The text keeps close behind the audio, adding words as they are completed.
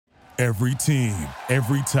Every team,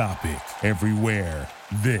 every topic, everywhere.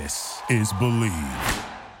 This is Believe.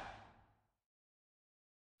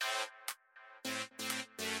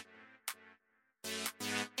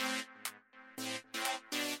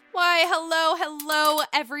 Why, hello,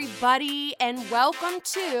 everybody, and welcome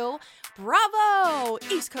to Bravo,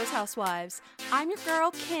 East Coast Housewives. I'm your girl,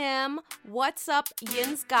 Kim. What's up,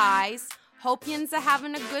 yins guys? Hope yins are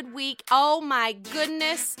having a good week. Oh my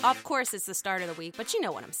goodness. Of course, it's the start of the week, but you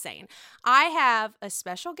know what I'm saying. I have a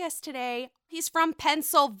special guest today. He's from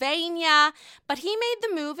Pennsylvania, but he made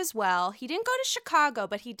the move as well. He didn't go to Chicago,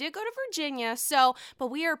 but he did go to Virginia. But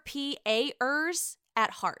we are PA-ers at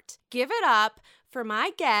heart. Give it up for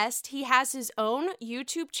my guest. He has his own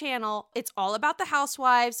YouTube channel. It's all about the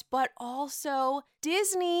housewives, but also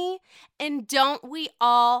Disney. And don't we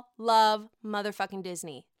all love motherfucking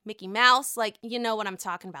Disney? Mickey Mouse, like, you know what I'm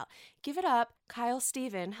talking about. Give it up, Kyle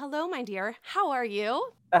Steven. Hello, my dear. How are you?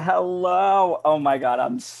 Hello. Oh my God,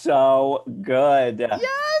 I'm so good.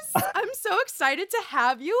 Yes, I'm so excited to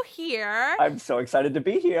have you here. I'm so excited to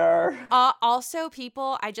be here. Also,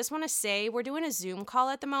 people, I just want to say we're doing a Zoom call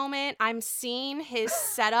at the moment. I'm seeing his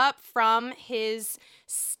setup from his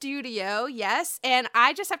studio, yes, and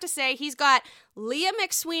I just have to say he's got Leah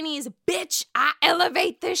McSweeney's "Bitch, I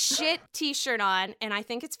Elevate This Shit" t-shirt on, and I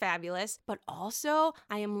think it's fabulous. But also,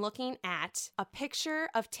 I am looking at a picture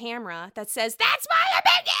of Tamra that says, "That's my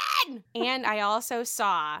opinion!" And I also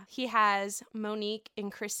saw he has Monique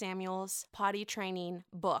and Chris Samuel's potty training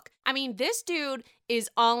book. I mean, this dude is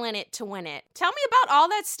all in it to win it. Tell me about all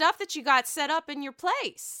that stuff that you got set up in your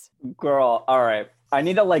place. Girl, all right. I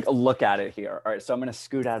need to look at it here. All right, so I'm going to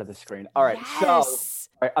scoot out of the screen. All right, yes. So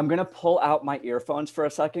all right, I'm going to pull out my earphones for a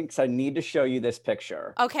second because I need to show you this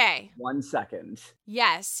picture. Okay. 1 second.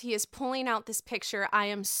 Yes, he is pulling out this picture. I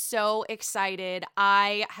am so excited.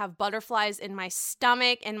 I have butterflies in my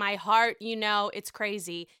stomach and my heart. You know, it's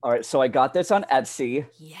crazy. All right, so I got this on Etsy.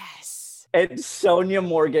 Yes. It's Sonia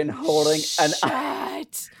Morgan holding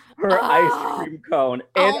her ice cream cone.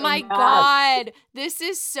 Oh my God. This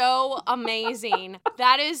is so amazing.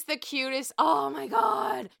 That is the cutest. Oh my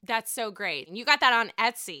God. That's so great. You got that on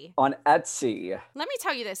Etsy. On Etsy. Let me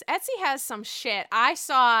tell you this. Etsy has some shit. I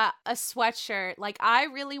saw a sweatshirt. Like, I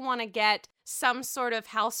really want to get some sort of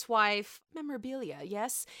housewife memorabilia,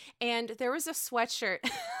 yes? And there was a sweatshirt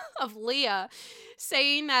of Leah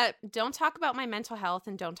saying that don't talk about my mental health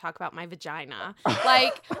and don't talk about my vagina.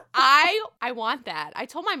 Like, I want that. I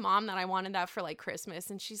told my mom that I wanted that for like Christmas,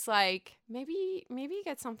 and she's like, maybe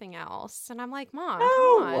get something else. And I'm like, Mom,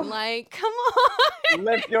 come on. Like, come on.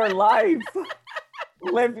 Live your life.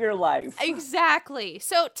 Live your life. Exactly.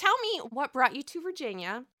 So tell me what brought you to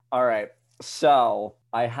Virginia. All right. So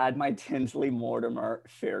I had my Tinsley Mortimer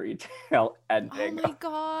fairy tale ending. Oh my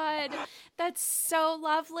God. That's so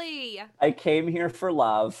lovely. I came here for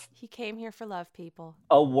love. He came here for love, people.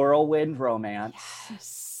 A whirlwind romance.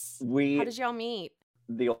 Yes. How did y'all meet?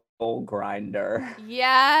 The old Grindr.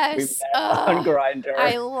 Yes. We met on Grindr.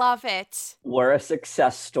 I love it. We're a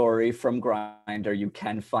success story from Grindr. You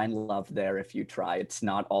can find love there if you try. It's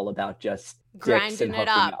not all about just grinding it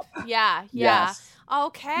up. Yeah. Yes.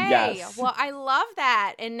 Okay. Yes. Well, I love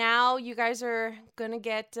that. And now you guys are going to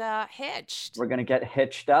get hitched. We're going to get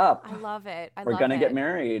hitched up. I love it. We're going to get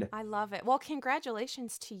married. I love it. Well,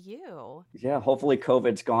 congratulations to you. Yeah. Hopefully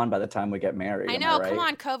COVID's gone by the time we get married. I know. Right? Come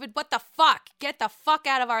on, COVID. What the fuck? Get the fuck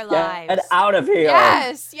out of our lives. Get out of here.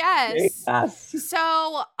 Yes. Yes.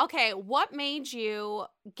 So, okay. What made you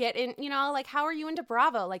get in, like, how are you into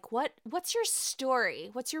Bravo? Like, what's your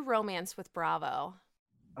story? What's your romance with Bravo?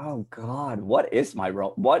 Oh God, what isn't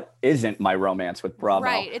my romance with Bravo?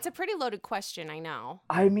 Right, it's a pretty loaded question, I know.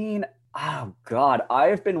 I mean, oh God,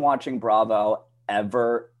 I've been watching Bravo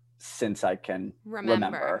ever since I can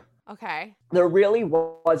remember. Okay. There really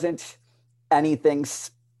wasn't anything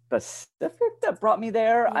specific that brought me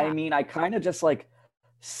there. Yeah. I mean, I kind of just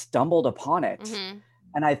stumbled upon it. Mm-hmm.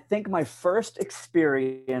 And I think my first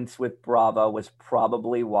experience with Bravo was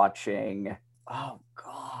probably watching, oh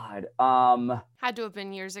God. Had to have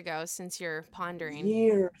been years ago since you're pondering.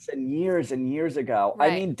 Years and years and years ago.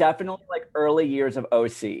 Right. I mean, definitely early years of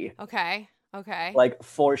OC. Okay.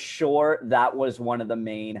 For sure, that was one of the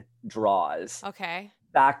main draws. Okay.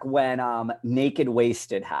 Back when Naked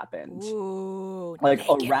Wasted happened. Ooh,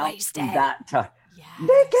 around Wasted. That time. Yes.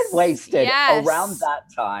 Naked Wasted. Yes. Around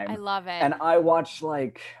that time. I love it. And I watched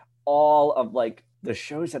all of the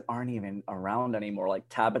shows that aren't even around anymore, like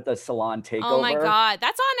Tabitha Salon Takeover. Oh my God.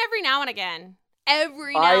 That's on every now and again.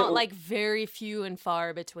 every now, like very few and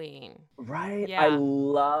far between. Right? Yeah. I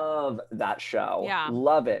love that show. Yeah.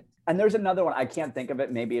 Love it. And there's another one. I can't think of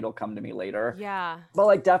it. Maybe it'll come to me later. Yeah. But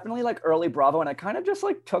like definitely like early Bravo. And I kind of just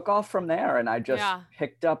like took off from there and I just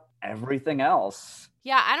picked up everything else.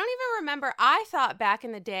 Yeah. I don't even remember. I thought back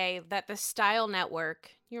in the day that the Style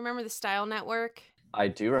Network, you remember the Style Network? I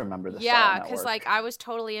do remember the Style Yeah, Network. because like I was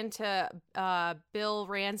totally into Bill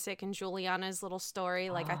Rancic and Juliana's little story.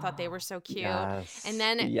 Like I thought they were so cute. Yes. And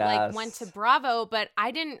then it like went to Bravo, but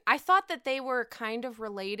I thought that they were kind of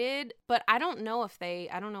related, but I don't know if they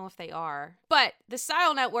are. But the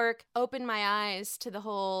Style Network opened my eyes to the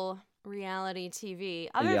whole reality TV,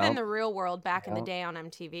 other than the Real World back in the day on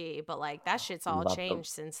MTV, but like that shit's all changed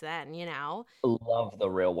since then, you know. Love the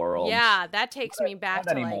Real World. Yeah, that takes me back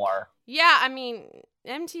to anymore. Like, yeah, I mean,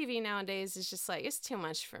 MTV nowadays is just like it's too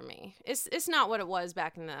much for me. It's not what it was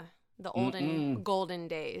back in the olden golden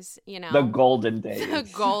days, you know. The golden days. The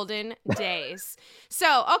golden days.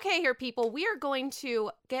 So, okay, here people, we are going to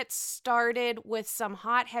get started with some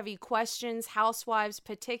hot heavy questions, housewives,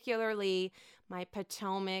 particularly my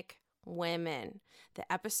Potomac women.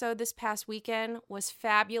 The episode this past weekend was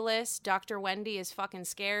fabulous. Dr. Wendy is fucking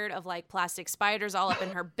scared of like plastic spiders all up in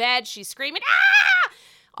her bed. She's screaming, ah!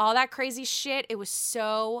 All that crazy shit. It was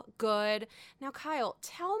so good. Now, Kyle,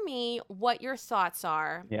 tell me what your thoughts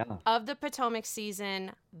are of the Potomac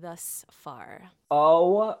season thus far.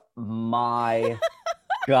 Oh my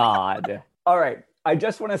God. All right. I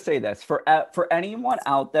just want to say this for anyone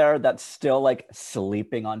out there that's still like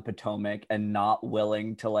sleeping on Potomac and not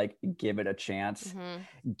willing to like give it a chance,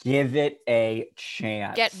 give it a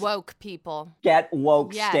chance. Get woke, people. Get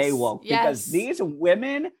woke, stay woke. Because these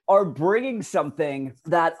women are bringing something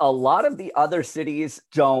that a lot of the other cities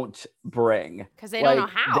don't bring. Because they don't know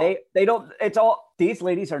how. They don't, it's all, these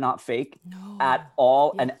ladies are not fake at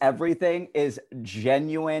all. And everything is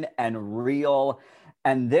genuine and real.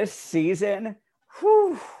 And this season,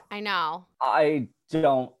 whew, I know. I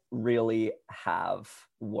don't really have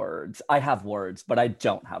words. I have words, but I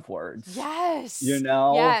don't have words. Yes. You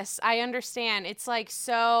know? Yes, I understand. It's like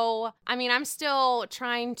so, I mean, I'm still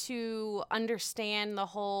trying to understand the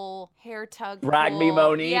whole hair tug. Brag me,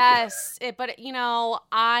 Monique. Yes. But, you know,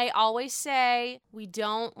 I always say we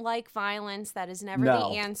don't like violence. That is never the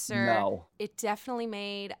answer. No. It definitely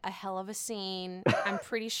made a hell of a scene. I'm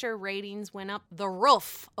pretty sure ratings went up the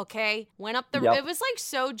roof, okay? Went up the roof. It was like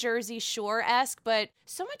so Jersey Shore-esque, but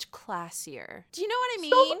so much classier. Do you know what I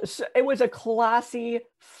mean? So it was a classy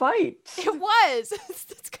fight. It was.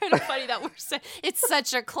 It's kind of funny that we're saying it's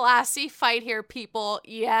such a classy fight here, people.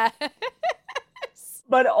 Yeah.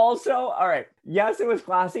 But also, all right, yes, it was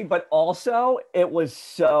classy, but also it was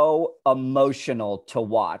so emotional to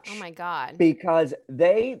watch. Oh my God. Because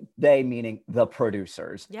they meaning the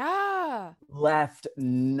producers. Yeah. Left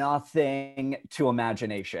nothing to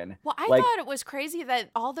imagination. Well, I thought it was crazy that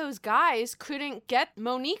all those guys couldn't get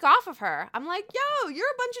Monique off of her. I'm like, yo, you're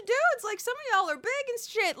a bunch of dudes. Like, some of y'all are big and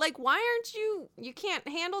shit. Like, why aren't you can't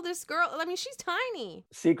handle this girl? I mean, she's tiny.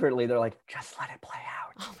 Secretly, they're like, just let it play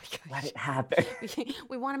out. Oh my God. Let it happen.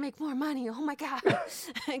 We want to make more money. Oh my God.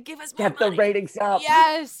 Give us more money. Get the ratings up.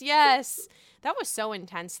 Yes. That was so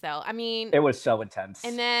intense, though. I mean, it was so intense.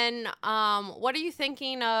 And then, what are you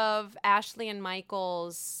thinking of Ashley and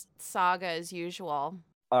Michael's saga as usual?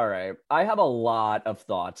 All right. I have a lot of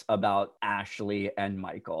thoughts about Ashley and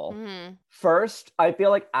Michael. Mm-hmm. First, I feel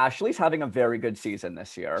like Ashley's having a very good season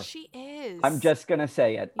this year. She is. I'm just going to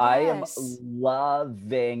say it. Yes. I am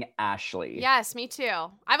loving Ashley. Yes, me too.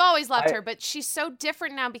 I've always loved her, but she's so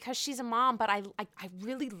different now because she's a mom, but I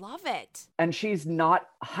really love it. And she's not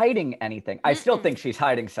hiding anything. I still think she's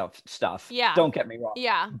hiding stuff. Yeah. Don't get me wrong.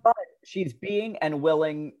 Yeah. But she's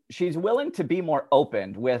willing to be more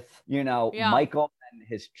open with, Michael and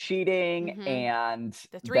his cheating and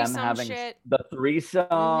them having the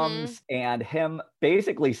threesomes and him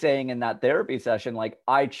basically saying in that therapy session, like,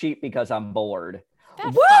 I cheat because I'm bored.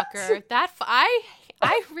 That fucker.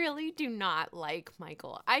 I really do not like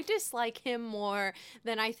Michael. I dislike him more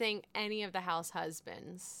than I think any of the house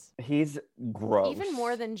husbands. He's gross. Even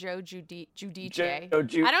more than Joe Giudice.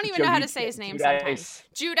 I don't even know how to say his name sometimes.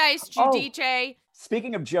 Giudice.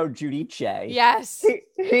 Speaking of Joe Giudice. Yes.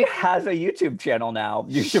 He has a YouTube channel now.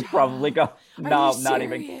 You should probably go. No, not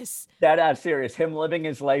even. That serious. Him living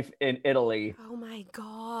his life in Italy. Oh my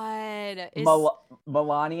God.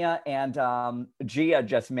 Melania and Gia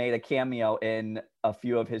just made a cameo in a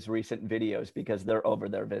few of his recent videos because they're over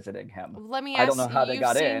there visiting him. Let me ask you. I don't know how they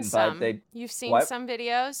got in, but You've seen some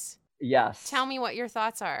videos? Yes. Tell me what your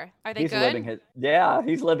thoughts are. Are they he's good?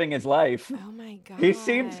 He's living his life. Oh my God.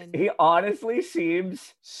 He honestly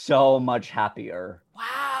seems so much happier.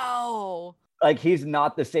 Wow. Like, he's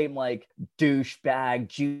not the same, like, douchebag,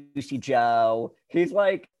 Juicy Joe. He's,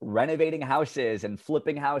 like, renovating houses and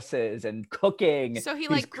flipping houses and cooking. So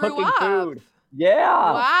he's like, grew up. Food.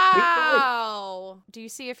 Yeah. Wow. Do you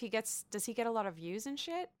see if does he get a lot of views and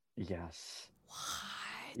shit? Yes. What?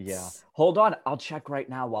 Yeah. Hold on. I'll check right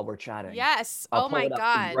now while we're chatting. Yes. I'll oh my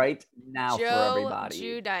God. Right now Joe for everybody.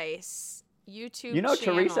 Giudice. YouTube You know,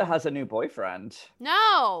 channel. Teresa has a new boyfriend.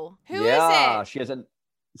 No. Who is it? Yeah, she has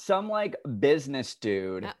some like business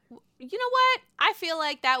dude. You know what? I feel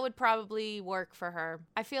like that would probably work for her.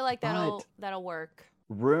 I feel like that'll work.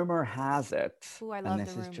 Rumor has it. Ooh, I love and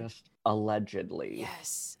this the is rumor. just allegedly.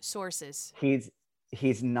 Yes, sources.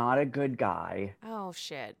 He's not a good guy. Oh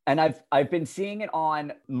shit. And I've been seeing it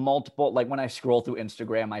on multiple, like when I scroll through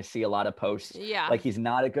Instagram, I see a lot of posts. Yeah. Like, he's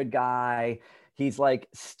not a good guy. He's like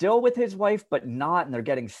still with his wife, but not, and they're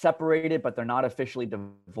getting separated, but they're not officially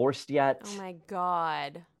divorced yet. Oh my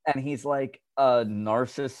God. And he's like a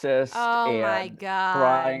narcissist. Oh my God.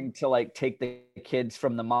 Trying to like take the kids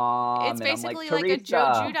from the mom. It's basically like a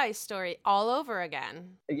Joe Giudice story all over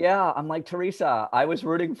again. Yeah, I'm like, Teresa, I was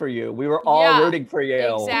rooting for you. We were all rooting for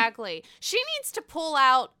you. Exactly. She needs to pull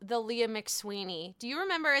out the Leah McSweeney. Do you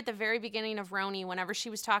remember at the very beginning of Roni, whenever she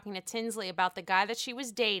was talking to Tinsley about the guy that she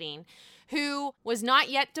was dating, who was not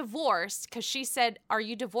yet divorced, because she said, "Are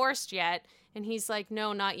you divorced yet?" And he's like,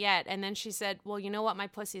 "No, not yet." And then she said, "Well, you know what? My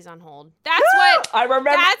pussy's on hold." That's what I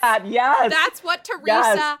remember that. Yes. That's what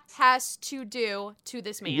Teresa has to do to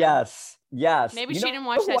this man. Yes. Maybe she didn't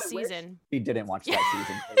watch that season. She didn't watch that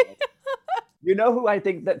season. You know who I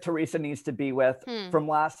think that Teresa needs to be with from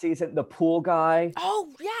last season? The pool guy.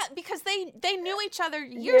 Oh, yeah, because they knew each other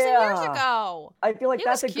years and years ago. I feel like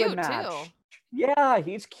that's a good match. Too. Yeah,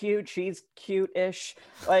 he's cute. She's cute-ish.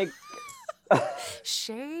 Like...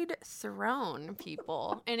 Shade thrown,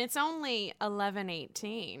 people. And it's only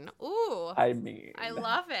 11:18. Ooh. I mean. I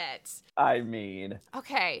love it. I mean.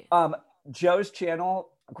 Okay. Joe's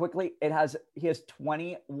channel, quickly, he has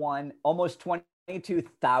almost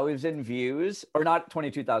 22,000 views, or not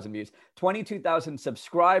 22,000 views, 22,000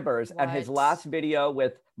 subscribers. What? And his last video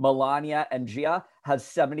with Melania and Gia has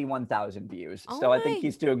 71,000 views. So I think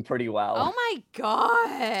he's doing pretty well. Oh my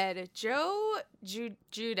God. Joe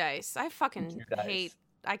Giudice. I fucking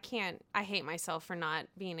I hate myself for not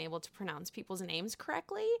being able to pronounce people's names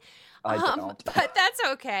correctly. I don't. But that's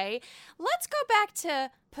okay. Let's go back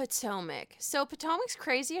to Potomac. So Potomac's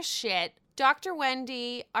crazy as shit. Dr.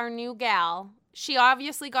 Wendy, our new gal, she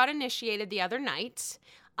obviously got initiated the other night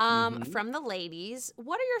from the ladies.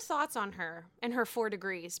 What are your thoughts on her and her 4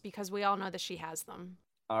 degrees? Because we all know that she has them.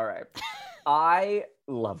 All right. I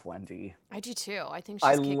love Wendy. I do too. I think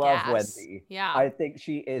she's kick-ass. I love Wendy. Yeah. I think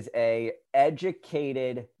she is a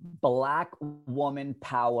educated Black woman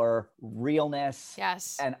power, realness.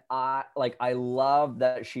 Yes. And I love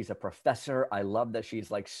that she's a professor. I love that she's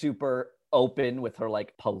like super open with her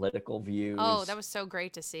like political views. Oh, that was so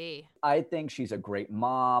great to see. I think she's a great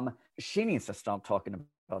mom. She needs to stop talking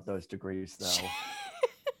about those degrees though.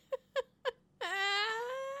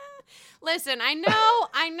 Listen, I know.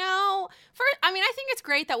 I think it's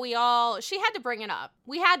great that she had to bring it up.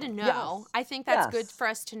 We had to know. Yes. I think that's good for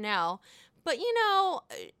us to know. But, it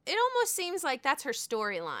almost seems like that's her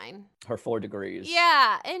storyline. Her 4 degrees.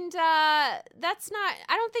 Yeah. And I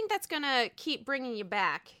don't think that's going to keep bringing you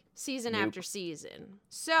back season after season.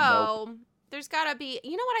 So there's got to be,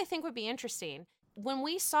 you know what I think would be interesting? When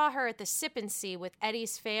we saw her at the Sip and See with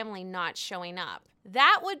Eddie's family not showing up,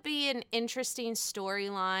 that would be an interesting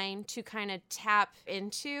storyline to kind of tap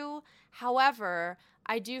into. However,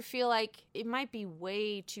 I do feel like it might be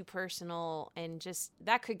way too personal and just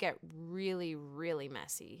that could get really, really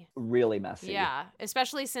messy. Really messy. Yeah,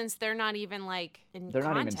 especially since they're not even like in they're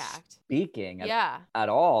contact. Not even speaking at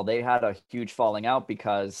all. They had a huge falling out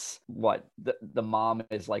because the mom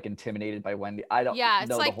is like intimidated by Wendy. I don't know it's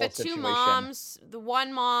like the whole two situation. moms. The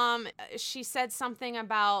one mom, she said something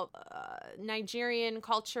about Nigerian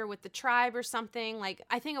culture with the tribe or something. Like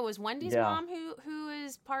I think it was Wendy's mom who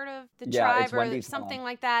is part of the tribe or something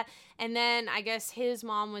like that. And then I guess his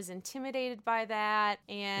mom was intimidated by that.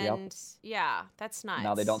 And that's nuts.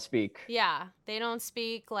 Now they don't speak. Yeah, they don't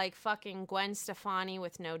speak like fucking Gwen Stefani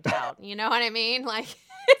with no doubt. You know what I mean? Like,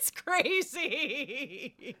 it's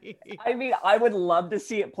crazy. I mean, I would love to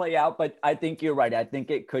see it play out, but I think you're right. I think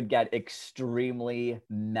it could get extremely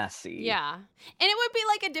messy. Yeah. And it would be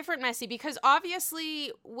like a different messy because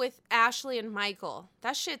obviously with Ashley and Michael,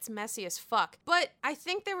 that shit's messy as fuck. But I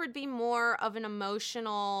think there would be more of an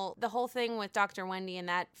emotional, the whole thing with Dr. Wendy and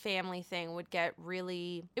that family thing would get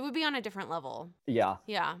really, it would be on a different level. Yeah.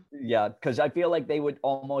 Yeah. Yeah, because I feel like they would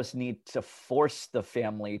almost need to force the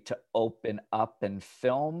family to open up and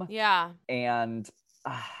film. Yeah. And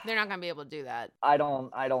they're not gonna be able to do that. I don't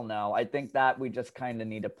know. I think that we just kind of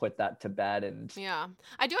need to put that to bed. And yeah,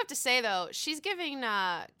 I do have to say though, she's giving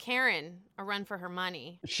Karen a run for her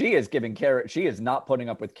money. She is giving Karen. She is not putting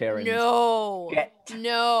up with Karen.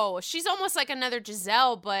 No, she's almost like another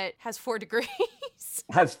Giselle, but has 4 degrees.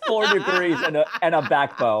 Has 4 degrees and a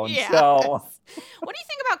backbone. Yes. So. What do you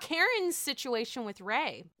think about Karen's situation with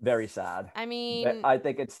Ray? Very sad. I mean, I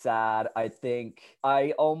think it's sad. I think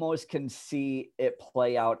I almost can see it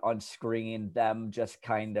play out on screen, them just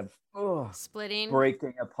kind of splitting,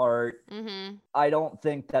 breaking apart. Mm-hmm. I don't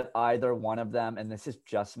think that either one of them, and this is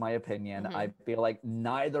just my opinion, mm-hmm. I feel like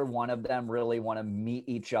neither one of them really want to meet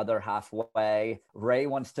each other halfway. Ray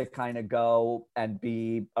wants to kind of go and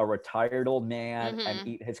be a retired old man mm-hmm. and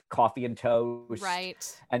eat his coffee and toast.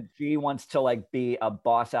 Right. And she wants to like be a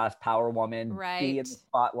boss ass power woman, right. be in the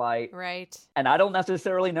spotlight. Right. And I don't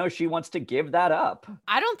necessarily know she wants to give that up.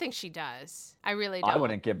 I don't think she does. I really don't. I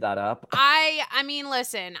wouldn't give that up. I mean,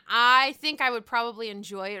 listen, I think I would probably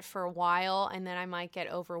enjoy it for a while and then I might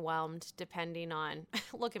get overwhelmed depending on,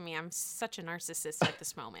 look at me, I'm such a narcissist at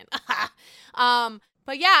this moment.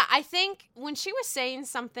 But yeah, I think when she was saying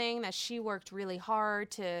something that she worked really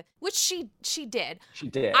hard to, which she did. She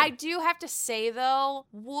did. I do have to say though,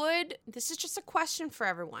 this is just a question for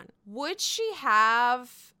everyone, would she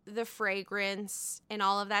have the fragrance and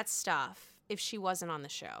all of that stuff if she wasn't on the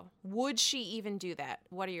show? Would she even do that?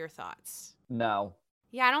 What are your thoughts? No.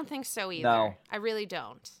 Yeah, I don't think so either. No. I really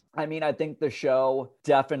don't. I mean, I think the show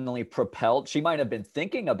definitely propelled. She might have been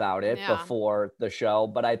thinking about it before the show,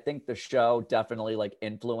 but I think the show definitely like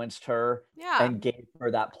influenced her and gave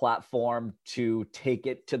her that platform to take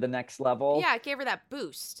it to the next level. Yeah, it gave her that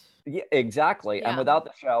boost. Yeah, exactly. Yeah. And without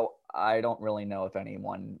the show, I don't really know if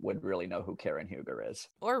anyone would really know who Karen Huger is.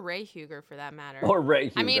 Or Ray Huger, for that matter. Or Ray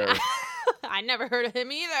Huger. I mean, I never heard of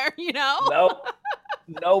him either, you know?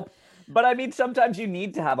 Nope. But I mean, sometimes you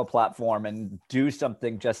need to have a platform and do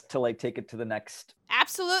something just to like take it to the next.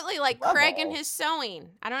 Absolutely. Like level. Craig and his sewing.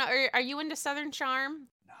 I don't know. Are you into Southern Charm?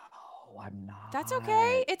 No, I'm not. That's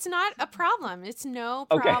okay. It's not a problem. It's no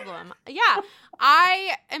problem. Okay. Yeah,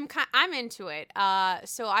 I'm into it.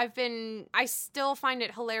 So I still find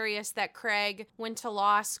it hilarious that Craig went to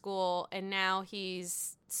law school and now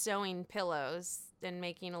he's sewing pillows and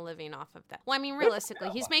making a living off of that. Well, I mean,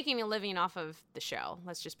 realistically, he's making a living off of the show.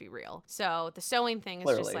 Let's just be real. So the sewing thing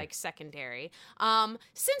is just like secondary.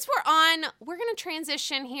 Since we're going to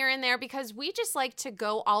transition here and there because we just like to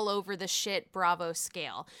go all over the shit Bravo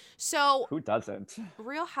scale. So who doesn't?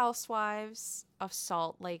 Real Housewives of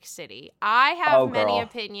Salt Lake City. I have many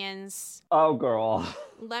opinions. Oh, girl.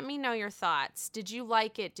 Let me know your thoughts. Did you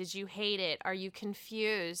like it? Did you hate it? Are you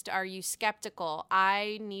confused? Are you skeptical?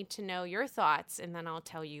 I need to know your thoughts, and then I'll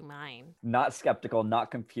tell you mine. Not skeptical, not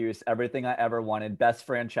confused. Everything I ever wanted. Best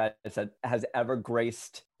franchise that has ever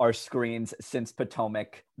graced our screens since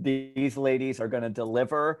Potomac. These ladies are going to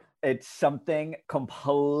deliver. It's something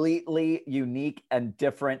completely unique and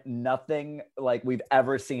different. Nothing like we've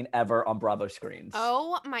ever seen ever on Bravo screens.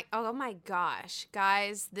 Oh my gosh.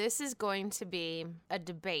 Guys, this is going to be a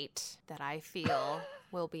debate that I feel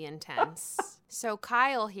will be intense. So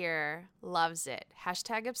Kyle here loves it.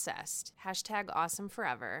 Hashtag obsessed. Hashtag awesome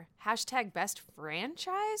forever. Hashtag best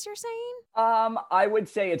franchise, you're saying? I would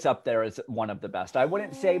say it's up there as one of the best. I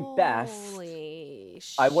wouldn't say best. Holy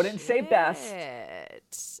shit. I wouldn't say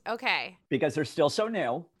best. Okay. Because they're still so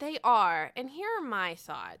new. They are. And here are my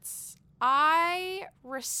thoughts. I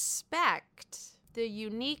respect the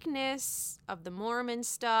uniqueness of the Mormon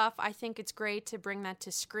stuff. I think it's great to bring that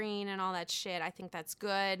to screen and all that shit. I think that's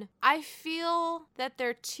good. I feel that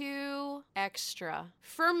they're too extra.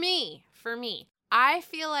 For me. I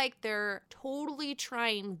feel like they're totally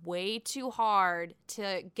trying way too hard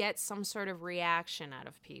to get some sort of reaction out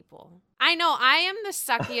of people. I know I am the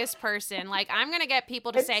suckiest person. Like, I'm going to get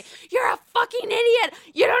people to say, you're a fucking idiot.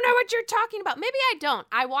 You don't know what you're talking about. Maybe I don't.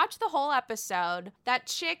 I watched the whole episode. That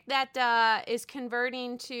chick that is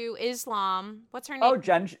converting to Islam, what's her name? Oh,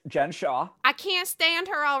 Jen Shaw. I can't stand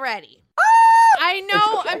her already. I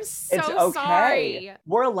know. Okay. I'm so sorry.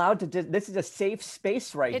 We're allowed to. This is a safe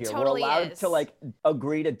space right here. Totally we're allowed to like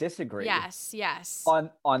agree to disagree. Yes.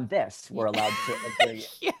 On this, we're allowed to agree.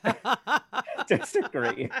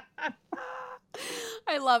 Disagree.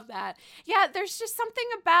 I love that. Yeah, there's just something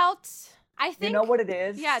about. I think. You know what it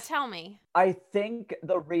is? Yeah, tell me. I think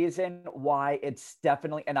the reason why it's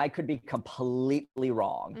definitely, and I could be completely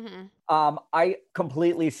wrong. Mm-hmm. I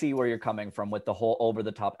completely see where you're coming from with the whole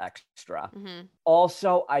over-the-top extra. Mm-hmm.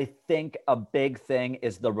 Also, I think a big thing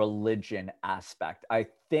is the religion aspect. I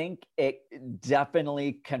think it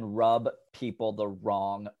definitely can rub people the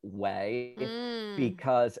wrong way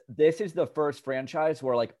because this is the first franchise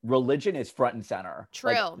where like religion is front and center.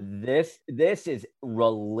 True. Like, this is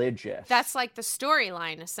religious. That's like the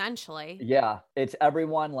storyline, essentially. Yeah. It's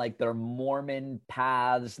everyone like their Mormon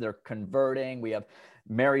paths, they're converting. We have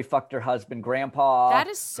Mary fucked her husband, Grandpa. That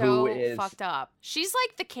is so fucked up. She's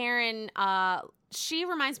like the Karen. She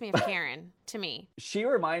reminds me of Karen to me. She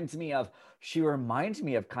reminds me of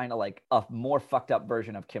kind of like a more fucked up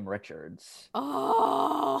version of Kim Richards.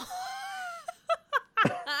 Oh.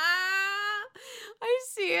 I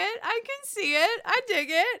see it. I can see it. I dig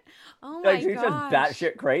it. Oh my god. She's just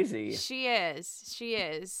batshit crazy. She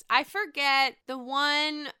is. I forget the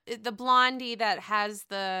blondie that has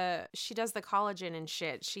she does the collagen and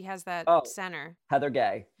shit. She has that center. Heather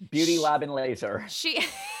Gay. Beauty Lab and Laser. She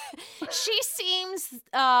seems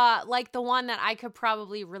like the one that I could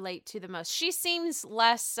probably relate to the most. She seems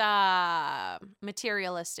less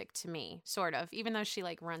materialistic to me, sort of, even though she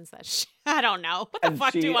like runs that shit. I don't know. What the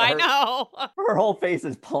fuck do I know? Her whole face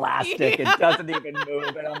is plastic. Yeah. It doesn't even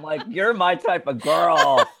move. And I'm like, you're my type of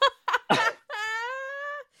girl.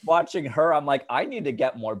 Watching her, I'm like, I need to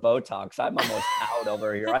get more Botox. I'm almost out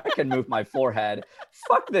over here. I can move my forehead.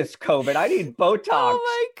 Fuck this COVID. I need Botox.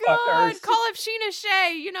 Oh my god! Fuckers. Call up Sheena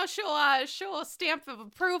Shea. You know she'll stamp of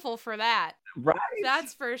approval for that. Right.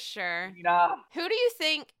 That's for sure. Yeah. Who do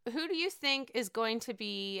you think is going to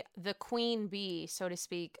be the queen bee, so to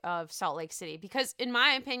speak, of Salt Lake City? Because in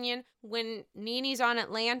my opinion, when NeNe's on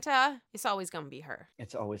Atlanta, it's always going to be her.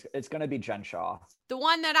 It's going to be Jen Shah. The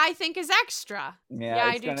one that I think is extra. Yeah,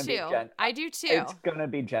 I do too. I do too. It's going to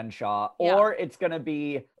be Jen Shah. Yeah. Or it's going to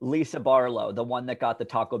be Lisa Barlow, the one that got the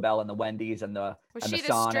Taco Bell and the Wendy's and the Was and she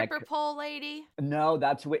the stripper pole lady? No,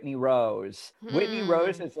 that's Whitney Rose. Whitney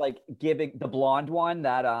Rose is like giving the blonde one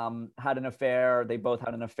that had an affair. They both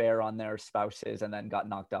had an affair on their spouses and then got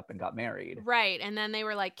knocked up and got married. Right. And then they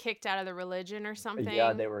were like kicked out of the religion or something.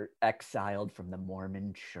 Yeah, they were exiled from the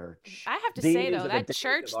Mormon church. I have to say though,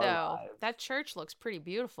 that church looks pretty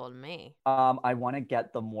beautiful to me. I want to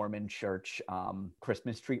get the Mormon church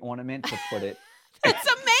Christmas tree ornament to put it. That's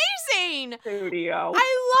amazing. Studio.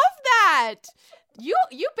 I love that. You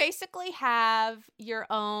basically have your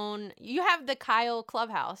own. You have the Kyle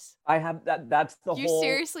Clubhouse. I have that. That's the you whole. You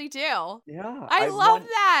seriously do. Yeah. I love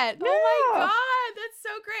that. Yeah. Oh my god, that's so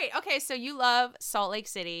great. Okay, so you love Salt Lake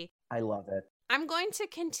City. I love it. I'm going to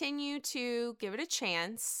continue to give it a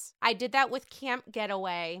chance. I did that with Camp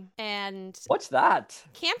Getaway. And what's that?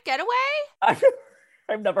 Camp Getaway?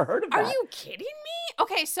 I've never heard of that. Are you kidding me?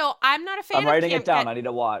 Okay, so I'm not a fan of I'm writing it down. I need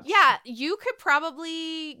to watch. Yeah, you could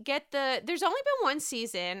probably get there's only been one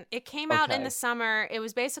season. It came out in the summer. It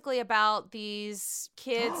was basically about these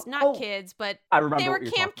kids, not kids, but they were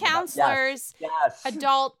camp counselors, yes.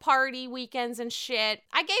 Adult party weekends and shit.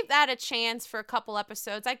 I gave that a chance for a couple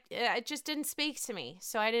episodes. It just didn't speak to me,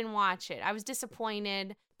 so I didn't watch it. I was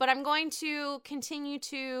disappointed. But I'm going to continue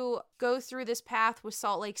to go through this path with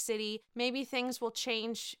Salt Lake City. Maybe things will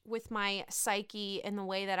change with my psyche and the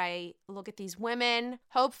way that I look at these women.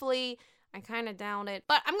 Hopefully, I kind of doubt it.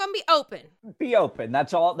 But I'm going to be open. Be open.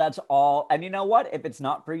 That's all. And you know what? If it's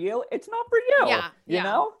not for you, it's not for you. Yeah. You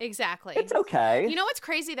know? Exactly. It's okay. You know what's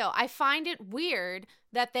crazy, though? I find it weird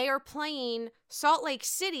that they are playing Salt Lake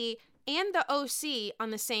City and the OC on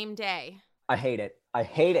the same day. I hate it.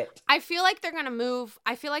 I feel like they're going to move.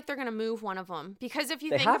 I feel like they're going to move one of them. Because if you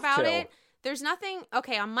think about it, there's nothing.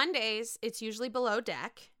 Okay, on Mondays, it's usually Below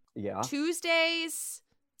Deck. Yeah. Tuesdays,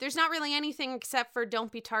 there's not really anything except for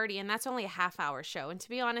Don't Be Tardy. And that's only a half-hour show. And to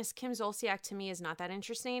be honest, Kim Zolciak to me is not that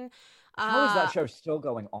interesting. How is that show still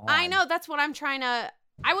going on? I know. That's what I'm trying to.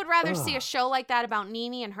 I would rather see a show like that about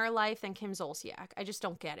NeNe and her life than Kim Zolciak. I just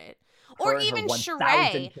don't get it. Or even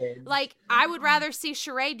Sheree. Like, I would rather see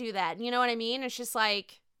Sheree do that. You know what I mean? It's just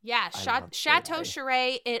like, yeah, Chateau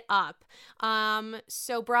Sheree it up.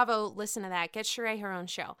 So Bravo, listen to that. Get Sheree her own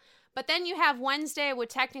show. But then you have Wednesday would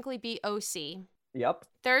technically be OC. Yep.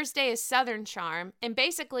 Thursday is Southern Charm. And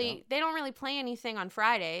basically, they don't really play anything on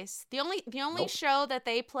Fridays. The only show that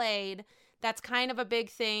they played that's kind of a big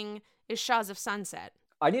thing is Shaws of Sunset.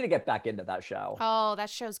 I need to get back into that show. Oh, that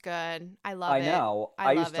show's good. I love it. I know.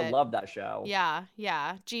 I used to love that show. Yeah.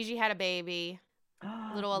 Gigi had a baby.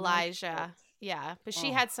 Little Elijah. Yeah, but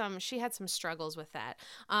she had some struggles with that.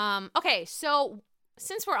 Okay, so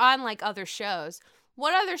since we're on like other shows,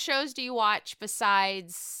 what other shows do you watch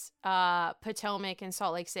besides Potomac and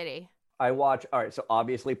Salt Lake City? All right, so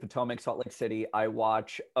obviously Potomac, Salt Lake City. I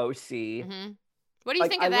watch OC. Mm-hmm. What do you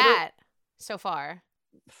think of that so far?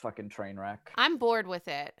 Fucking train wreck. I'm bored with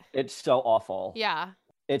it. It's so awful. Yeah.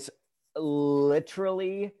 It's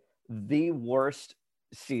literally the worst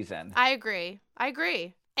season. I agree.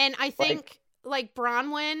 And I think, like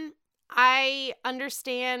Bronwyn, I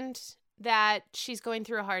understand that she's going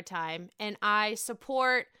through a hard time. And I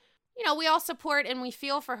support, we all support and we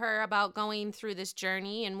feel for her about going through this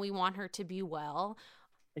journey. And we want her to be well.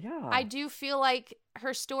 Yeah. I do feel like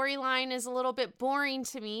her storyline is a little bit boring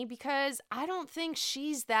to me because I don't think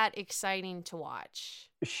she's that exciting to watch.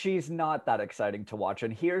 She's not that exciting to watch.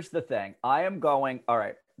 And here's the thing. I am going, all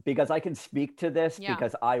right, because I can speak to this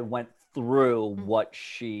because I went through what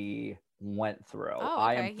she went through. Oh, okay.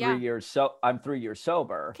 I am 3 years I'm 3 years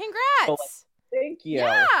sober. Congrats. So, thank you.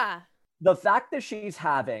 Yeah. The fact that she's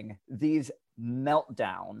having these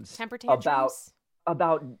meltdowns temper tantrums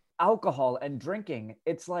about alcohol and drinking,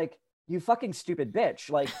 it's like, you fucking stupid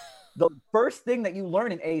bitch. Like the first thing that you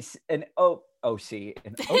learn in OC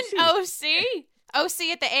at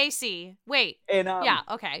the AC. Wait.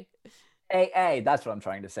 Okay. AA, that's what I'm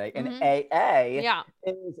trying to say. In AA,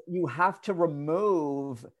 is you have to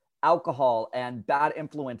remove alcohol and bad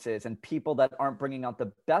influences and people that aren't bringing out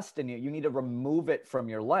the best in you. You need to remove it from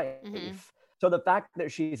your life. So the fact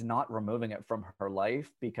that she's not removing it from her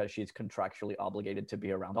life because she's contractually obligated to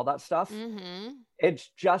be around all that stuff,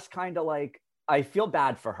 it's just kind of like, I feel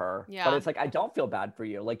bad for her, but it's like, I don't feel bad for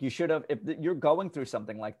you. Like you should have, if you're going through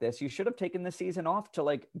something like this, you should have taken the season off to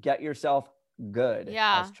like get yourself good.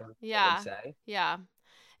 Yeah. As Charlie would say. Yeah.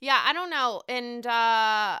 I don't know. And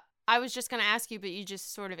I was just going to ask you, but you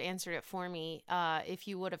just sort of answered it for me. If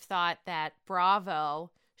you would have thought that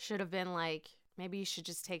Bravo should have been like, maybe you should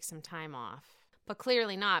just take some time off. But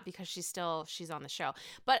clearly not, because she's on the show.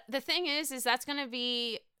 But the thing is that's going to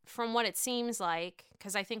be, from what it seems like,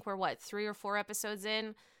 because I think we're 3 or 4 episodes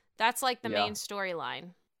in, that's like the main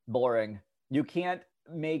storyline. Boring. You can't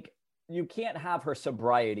have her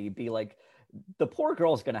sobriety be like, the poor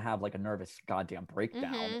girl's going to have like a nervous goddamn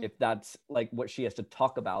breakdown if that's like what she has to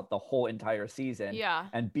talk about the whole entire season. Yeah.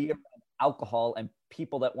 And be around alcohol and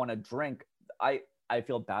people that want to drink. I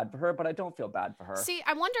feel bad for her, but I don't feel bad for her. See,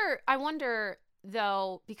 I wonder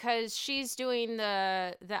though, because she's doing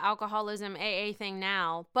the alcoholism AA thing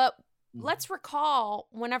now, but let's recall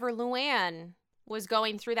whenever Luann was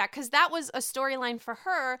going through that, because that was a storyline for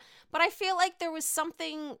her, but I feel like there was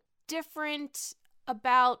something different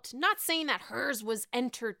about, not saying that hers was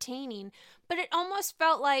entertaining, but it almost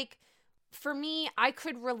felt like, for me, I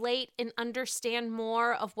could relate and understand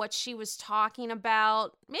more of what she was talking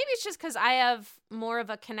about. Maybe it's just because I have more of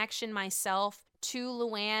a connection myself to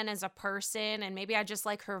Luann as a person, and maybe I just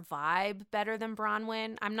like her vibe better than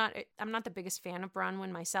Bronwyn. I'm not the biggest fan of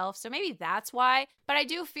Bronwyn myself, so maybe that's why. But I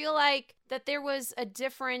do feel like that there was a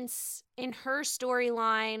difference in her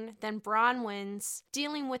storyline than Bronwyn's,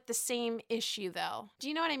 dealing with the same issue, though. Do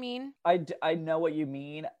you know what I mean? I know what you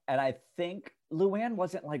mean, and I think Luann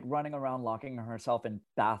wasn't like running around locking herself in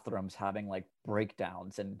bathrooms having like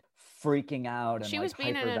breakdowns and freaking out, and she was like,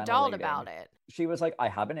 being an adult about it. She was like, I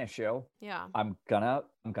have an issue. Yeah. I'm gonna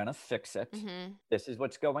fix it. This is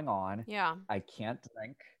what's going on. Yeah. I can't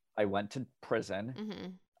drink. I went to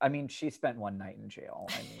prison. I mean, she spent one night in jail.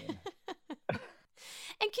 I mean,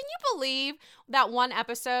 and can you believe that one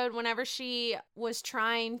episode whenever she was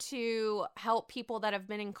trying to help people that have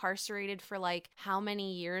been incarcerated for like how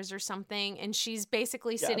many years or something, and she's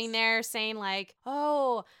basically sitting there saying like,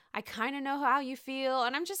 oh, I kind of know how you feel,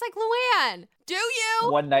 and I'm just like, Luann, do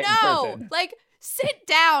you? One night in prison. Like, sit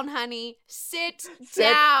down, honey. Sit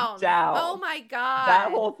down. Oh my God.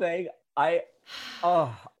 That whole thing, I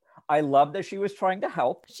love that she was trying to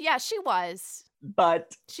help. Yeah, she was.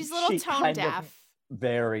 But she's a little tone deaf.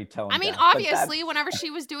 Very tone deaf. I mean, obviously, whenever she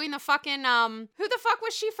was doing the fucking, who the fuck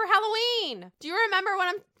was she for Halloween? Do you remember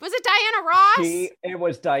was it Diana Ross? It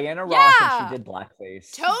was Diana Ross, and she did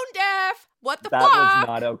blackface. Tone deaf. What the fuck? That was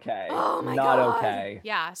not okay. Oh my God. Not okay.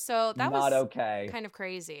 Yeah, so that was not okay. Kind of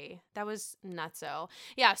crazy. That was nutso.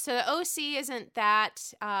 Yeah, so the OC isn't that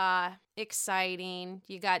exciting.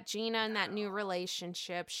 You got Gina and that new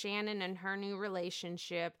relationship, Shannon and her new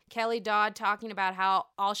relationship, Kelly Dodd talking about how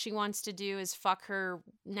all she wants to do is fuck her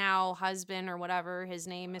now husband or whatever his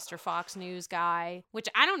name, Mr. Fox News guy, which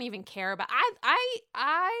I don't even care about.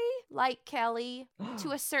 I like Kelly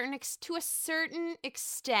to a certain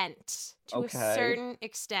extent. To a certain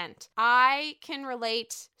extent. I can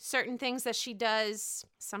relate certain things that she does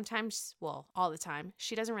sometimes, well, all the time.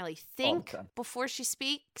 She doesn't really think before she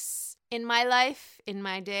speaks. In my life, in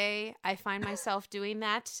my day, I find myself doing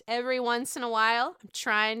that every once in a while. I'm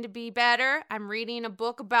trying to be better. I'm reading a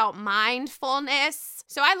book about mindfulness.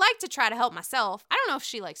 So I like to try to help myself. I don't know if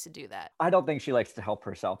she likes to do that. I don't think she likes to help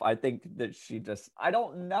herself. I think that she just, I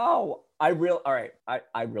don't know. I really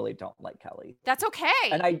don't like Kelly. That's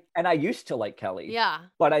okay. And I used to like Kelly. Yeah.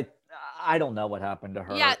 But I don't know what happened to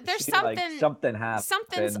her. Yeah, there's something happened.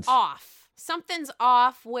 Something's off. Something's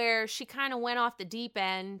off where she kind of went off the deep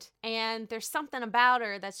end, and there's something about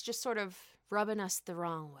her that's just sort of rubbing us the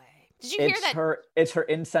wrong way. Did you hear that? It's her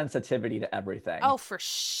insensitivity to everything. Oh, for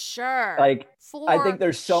sure. Like, I think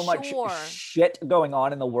there's so much shit going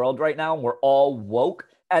on in the world right now, and we're all woke.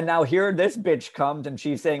 And now here this bitch comes and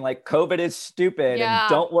she's saying like COVID is stupid and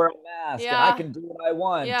don't wear a mask and I can do what I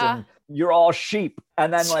want and you're all sheep.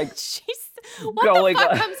 And then like what the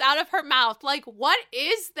fuck comes out of her mouth? Like, what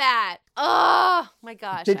is that? Oh my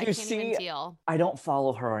gosh. I can't even deal. I don't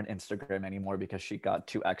follow her on Instagram anymore because she got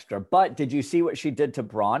too extra. But did you see what she did to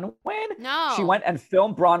Bronwyn? No. She went and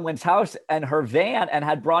filmed Bronwyn's house and her van and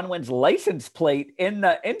had Bronwyn's license plate in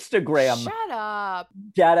the Instagram. Shut up.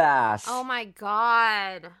 Dead ass. Oh my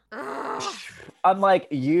God. Ugh. I'm like,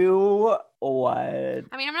 you what?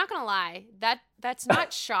 I mean, I'm not gonna lie. That's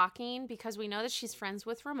not shocking because we know that she's friends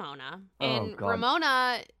with Ramona. And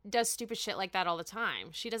Ramona does stupid shit like that all the time.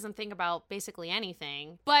 She doesn't think about basically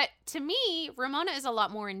anything. But to me, Ramona is a lot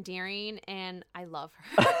more endearing and I love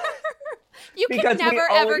her. You can never,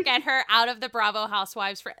 ever get her out of the Bravo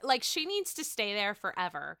Housewives. Like, she needs to stay there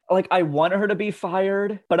forever. Like, I want her to be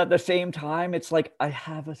fired, but at the same time, it's like, I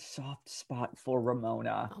have a soft spot for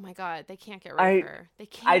Ramona. Oh my God, they can't get rid of her. They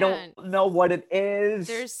can't. I don't know what it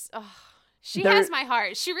is. She has my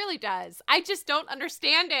heart. She really does. I just don't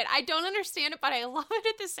understand it. I don't understand it, but I love it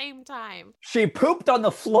at the same time. She pooped on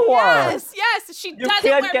the floor. Yes. She doesn't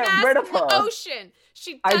wear masks in the ocean.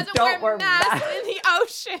 She doesn't wear masks in the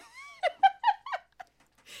ocean.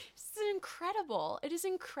 It's incredible. It is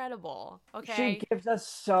incredible. Okay. She gives us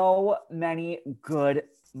so many good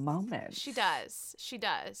moments. She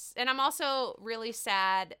does. And I'm also really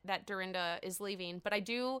sad that Dorinda is leaving, but I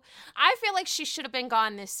feel like she should have been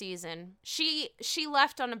gone this season. She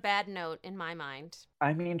left on a bad note in my mind.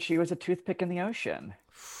 I mean, she was a toothpick in the ocean.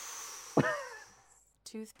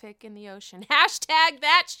 Toothpick in the ocean. Hashtag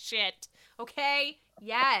that shit. Okay?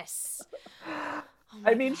 Yes.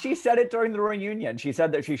 I mean, she said it during the reunion. She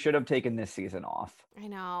said that she should have taken this season off. I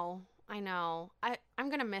know. I'm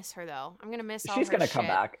going to miss her, though. I'm going to miss all her shit. She's going to come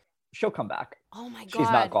back. She'll come back. Oh, my God. She's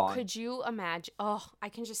not gone. Could you imagine? Oh, I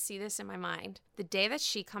can just see this in my mind. The day that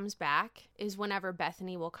she comes back is whenever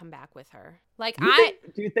Bethany will come back with her. Like,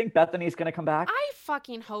 do you think Bethany's going to come back? I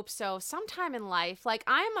fucking hope so. Sometime in life. Like,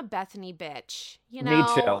 I am a Bethany bitch. You know?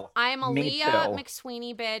 Me too. I am a Leah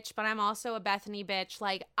McSweeney bitch, but I'm also a Bethany bitch.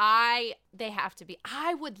 Like, they have to be.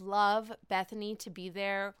 I would love Bethany to be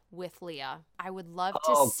there with Leah. I would love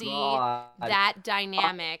to see that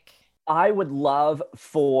dynamic. I would love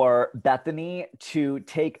for Bethany to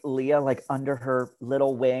take Leah like under her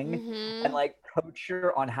little wing and like coach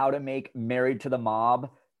her on how to make Married to the Mob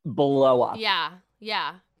blow up.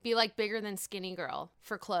 Yeah. Be like bigger than Skinny Girl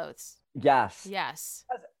for clothes. Yes.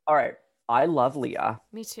 All right. I love Leah.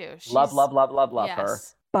 Me too. Love her.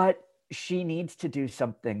 But she needs to do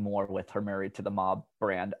something more with her Married to the Mob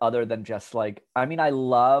brand other than just like, I mean, I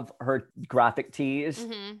love her graphic tees,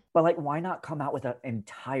 but like, why not come out with an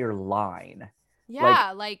entire line?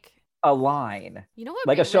 Yeah, like a line. You know what?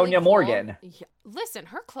 Like a Sonia Morgan. Yeah. Listen,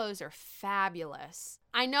 her clothes are fabulous.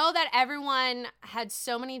 I know that everyone had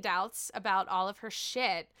so many doubts about all of her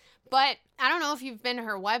shit, but I don't know if you've been to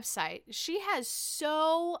her website. She has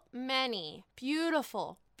so many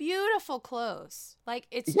beautiful clothes. Like,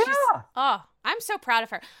 it's just, I'm so proud of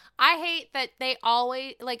her. I hate that they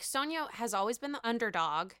always, like, Sonia has always been the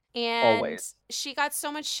underdog, and she got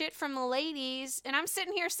so much shit from the ladies, and I'm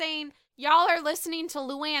sitting here saying, y'all are listening to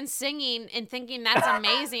Luann singing and thinking that's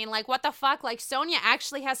amazing. Like, what the fuck? Like, Sonia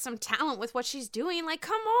actually has some talent with what she's doing. Like,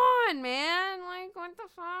 come on, man. Like, what the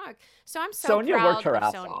fuck? So I'm so Sonia proud worked her of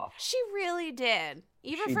ass Sonia. off. She really did.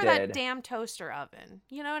 Even for that damn toaster oven.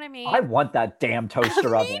 You know what I mean? I want that damn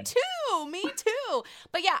toaster oven. Me too.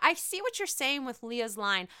 But yeah, I see what you're saying with Leah's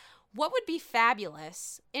line. What would be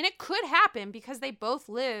fabulous, and it could happen because they both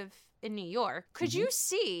live in New York. Could you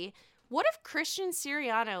see, what if Christian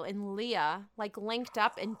Siriano and Leah like linked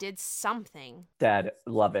up and did something? Dad,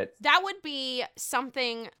 love it. That would be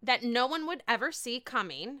something that no one would ever see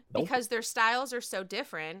coming because their styles are so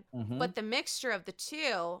different. But the mixture of the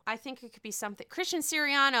two, I think it could be something. Christian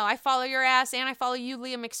Siriano, I follow your ass and I follow you,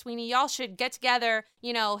 Leah McSweeney. Y'all should get together,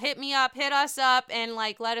 hit us up and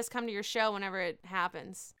like let us come to your show whenever it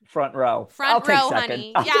happens. Front row. Front row,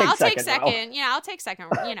 honey. I'll take second. Row. Yeah, I'll take second.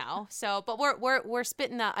 So, but we're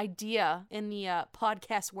spitting the idea in the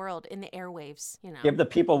podcast world, in the airwaves. Give the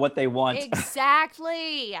people what they want.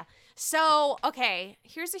 Exactly. So, okay,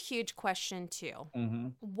 here's a huge question too. Mm-hmm.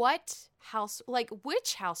 Which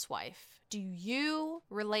housewife do you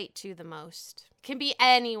relate to the most? Can be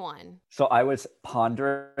anyone. So I was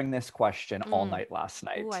pondering this question all night last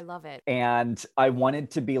night. Ooh, I love it. And I wanted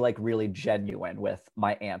to be like really genuine with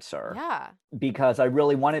my answer. Yeah. Because I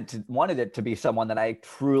really wanted it to be someone that I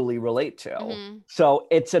truly relate to. Mm-hmm. So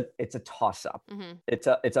it's a toss up. Mm-hmm.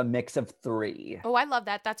 It's a mix of three. Oh, I love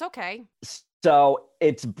that. That's okay. So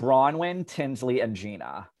it's Braunwyn, Tinsley, and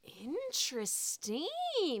Gina. Interesting.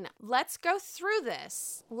 Let's go through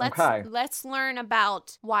this. Let's learn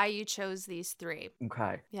about why you chose these three.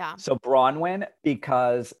 Okay. Yeah. So Braunwyn,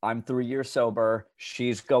 because I'm 3 years sober.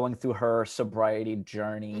 She's going through her sobriety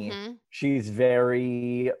journey. Mm-hmm. She's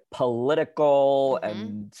very political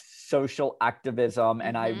and social activism.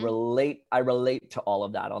 And I relate to all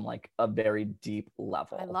of that on like a very deep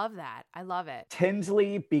level. I love that. I love it.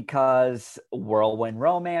 Tinsley, because whirlwind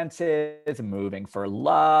romances, moving for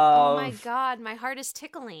love. Oh my God, my heart is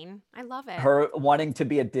tickling. I love it. Her wanting to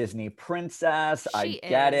be a Disney princess. I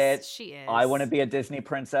get it. She is. I want to be a Disney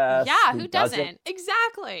princess. Yeah, who doesn't?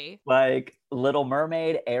 Exactly. Like Little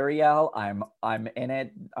Mermaid, Ariel. I'm in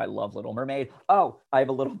it. I love Little Mermaid. Oh, I have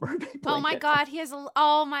a Little Mermaid blanket. Oh my God, he has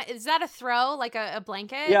is that a throw? Like a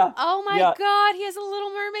blanket? Yeah. Oh my God, he has a Little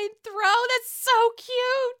Mermaid throw. That's so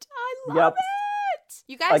cute. I love it.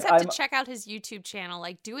 You guys have to check out his YouTube channel.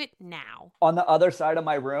 Like, do it now. On the other side of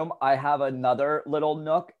my room, I have another little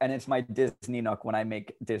nook, and it's my Disney nook when I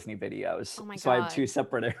make Disney videos. Oh my God. So I have two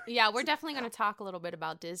separate areas. Yeah, we're definitely going to talk a little bit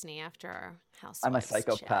about Disney after our Housewives. I'm a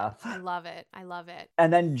psychopath. Chat. I love it. I love it.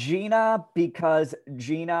 And then Gina, because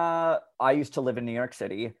I used to live in New York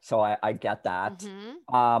City, so I get that.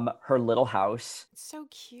 Mm-hmm. Her little house. It's so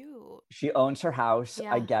cute. She owns her house.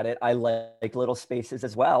 Yeah. I get it. I like little spaces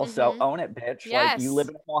as well. Mm-hmm. So own it, bitch. Yes. Like, you live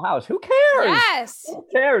in a small house. Who cares? Yes. Who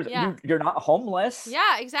cares? Yeah. You're not homeless.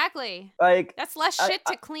 Yeah, exactly. Like, that's less shit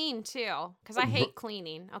to clean too. Because I hate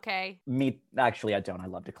cleaning. Okay. Actually, I don't. I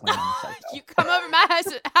love to clean. You come over to my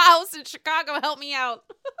house in Chicago. Help me out.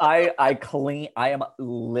 I clean. I am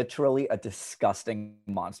literally a disgusting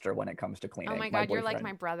monster when it comes to cleaning. Oh my God, you're like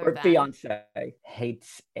my brother. Her fiance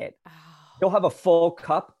hates it. He'll have a full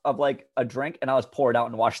cup of like a drink, and I'll just pour it out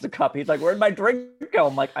and wash the cup. He's like, "Where'd my drink go?"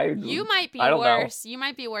 I'm like, You might be worse. You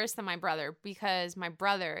might be worse than my brother, because my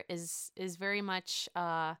brother is very much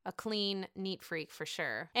a clean, neat freak for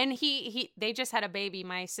sure. And they just had a baby.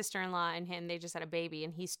 My sister-in-law and him, they just had a baby,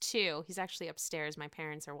 and he's 2. He's actually upstairs. My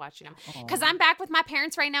parents are watching him because I'm back with my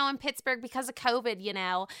parents right now in Pittsburgh because of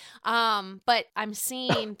COVID, But I'm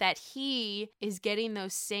seeing that he is getting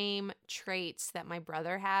those same traits that my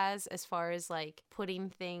brother has as far as like putting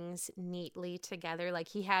things neatly together. Like,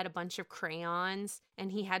 he had a bunch of crayons and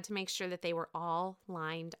he had to make sure that they were all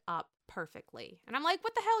lined up perfectly. And I'm like,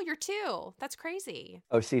 what the hell? You're 2. That's crazy.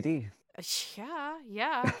 OCD.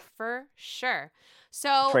 Yeah, for sure.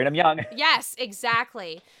 So train them young. Yes,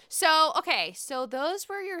 exactly. So, okay. So those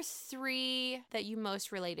were your 3 that you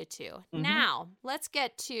most related to. Mm-hmm. Now let's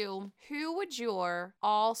get to, who would your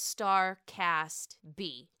all-star cast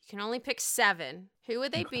be? You can only pick 7. Who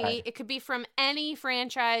would they be? It could be from any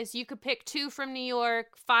franchise. You could pick 2 from New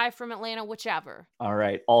York, 5 from Atlanta, whichever. All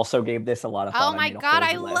right. Also gave this a lot of fun. Oh my God,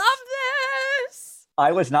 I love this.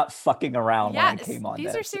 I was not fucking around when I came on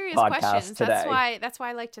these are serious podcast questions. Today. That's why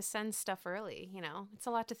I like to send stuff early. It's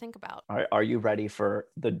a lot to think about. All right, are you ready for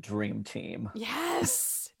the dream team?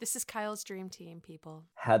 Yes. This is Kyle's dream team, people.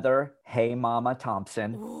 Heather Hey Mama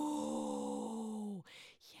Thompson. Ooh,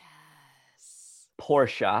 yes.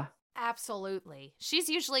 Portia. Absolutely. She's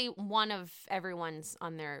usually one of everyone's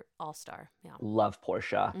on their all-star. Yeah. Love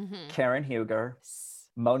Portia. Mm-hmm. Karen Huger. Yes.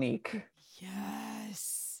 Monique.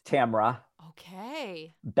 Yes. Tamra.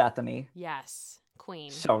 Okay. Bethany. Yes. Queen.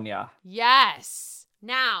 Sonia. Yes.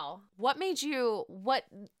 Now, let me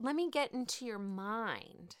get into your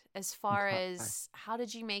mind as far as how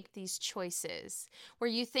did you make these choices? Were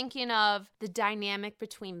you thinking of the dynamic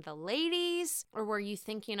between the ladies, or were you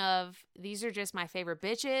thinking of these are just my favorite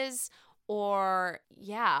bitches? Or,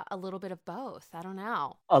 a little bit of both. I don't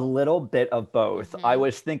know. A little bit of both. Mm-hmm. I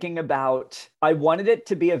was thinking I wanted it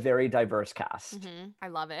to be a very diverse cast. Mm-hmm. I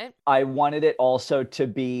love it. I wanted it also to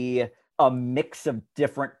be a mix of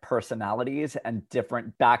different personalities and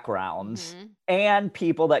different backgrounds, and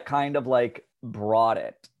people that kind of like brought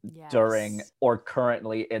it during or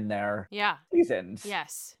currently in their seasons.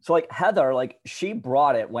 Yes. So like Heather, like she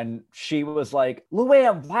brought it when she was like,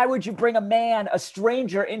 Luann, why would you bring a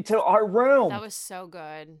stranger into our room? That was so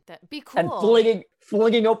good. Be cool. And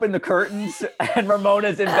flinging open the curtains and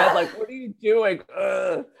Ramona's in bed like, what are you doing?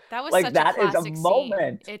 Ugh. That was like such that a classic is a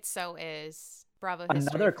moment. Scene. It so is. Bravo.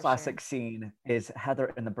 Another classic scene is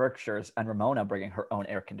Heather in the Berkshires and Ramona bringing her own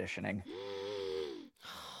air conditioning.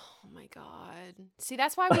 Oh my God. See,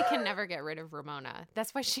 that's why we can never get rid of Ramona.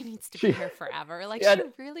 That's why she needs to be here forever. Like, she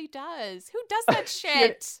really does. Who does that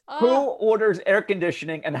shit? Who orders air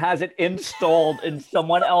conditioning and has it installed in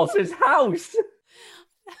someone else's house?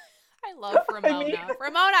 I love Ramona.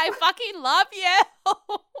 Ramona, I fucking love you.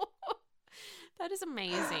 That is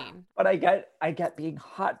amazing. But I get being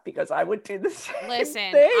hot because I would do the same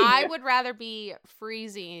Listen, thing. I would rather be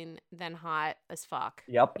freezing than hot as fuck.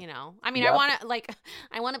 Yep. You know? I mean, I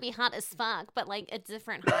want to be hot as fuck, but like a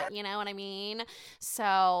different hot, you know what I mean?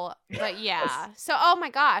 So, but yeah. So, oh my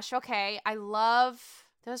gosh. Okay. I love...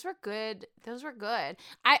 Those were good.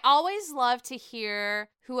 I always love to hear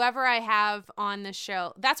whoever I have on the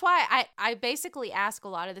show. That's why I basically ask a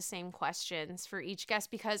lot of the same questions for each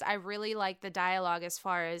guest, because I really like the dialogue as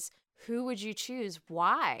far as who would you choose?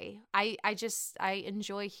 Why? I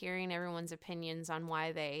enjoy hearing everyone's opinions on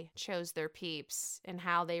why they chose their peeps and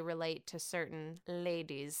how they relate to certain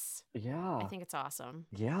ladies. Yeah. I think it's awesome.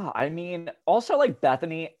 Yeah. I mean, also like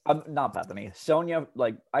not Bethany, Sonia,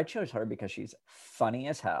 like I chose her because she's funny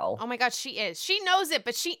as hell. Oh my God, she is. She knows it,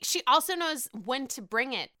 but she also knows when to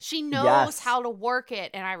bring it. She knows how to work it,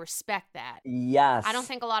 and I respect that. Yes. I don't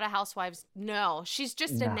think a lot of housewives know. She's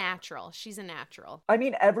just a natural. She's a natural. I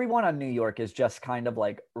mean, everyone on New York is just kind of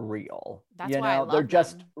like real. That's why I love they're them.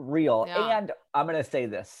 just real. Yeah. And I'm going to say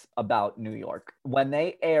this about New York. When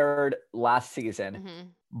they aired last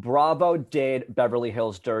season, Bravo did Beverly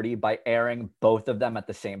Hills dirty by airing both of them at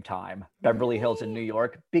the same time. Beverly Hills and New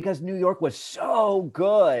York, because New York was so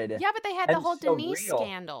good. Yeah, but they had the whole Denise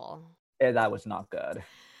scandal. And that was not good.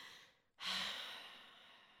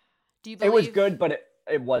 Do you believe? It was good, but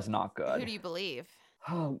it was not good. Who do you believe?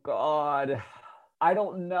 Oh, God. I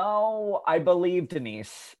don't know. I believe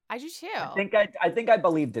Denise. I do too. I think I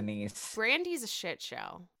believe Denise. Brandy's a shit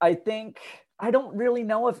show. I don't really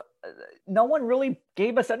know if no one really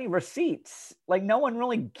gave us any receipts. Like no one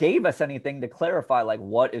really gave us anything to clarify like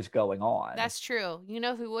what is going on. That's true. You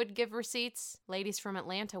know who would give receipts? Ladies from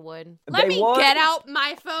Atlanta would. Let me get out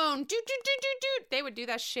my phone. They would do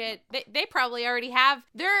that shit. They probably already have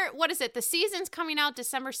the season's coming out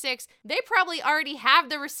December 6th. They probably already have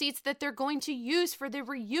the receipts that they're going to use for the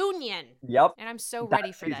reunion. Yep. And I'm so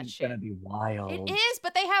ready for that shit. It's gonna be wild. It is,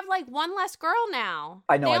 but they have like one less girl now.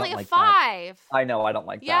 I know. They I only don't have like 5. That. I know. I don't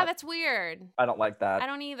like that. Yeah, that's weird. I don't like that. I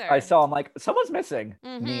don't either. I saw. I'm like, someone's missing.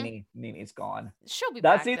 Nini's gone. She'll be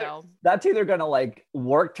back though. That's either gonna like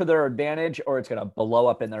work to their advantage or it's gonna blow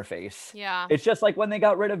up in their face. Yeah. It's just like when they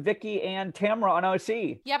got rid of Vicky and Tamra on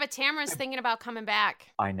OC. Yeah, but Tamra's thinking about coming back.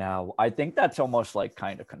 I know. I think that's almost like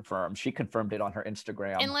kind of confirmed. She confirmed it on her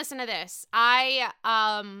Instagram. And listen to this. I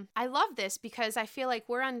love this because I feel like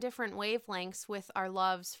we're on different wavelengths with our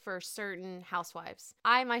loves for certain housewives.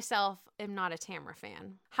 I myself am not a Tamra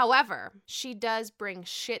fan. However, she does bring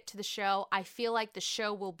shit to the show. I feel like the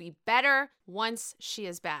show will be better once she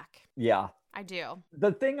is back. Yeah. I do.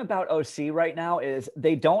 The thing about OC right now is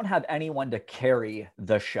they don't have anyone to carry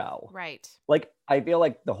the show. Right. Like, I feel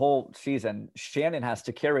like the whole season, Shannon has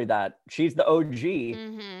to carry that. She's the OG.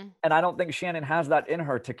 And I don't think Shannon has that in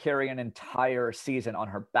her to carry an entire season on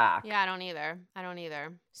her back. Yeah, I don't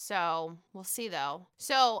either. So we'll see though.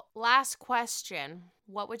 So last question.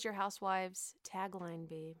 What would your housewives tagline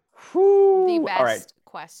be? The best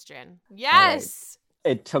question. Yes.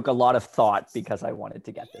 Right. It took a lot of thought because I wanted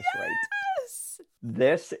to get this right.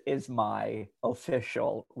 This is my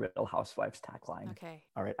official Real Housewives tagline. Okay.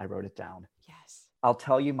 All right, I wrote it down. Yes. I'll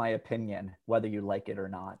tell you my opinion, whether you like it or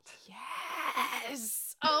not.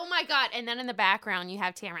 Yes. Oh my God. And then in the background, you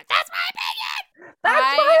have Tamra. That's my opinion.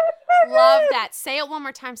 I love that. Say it one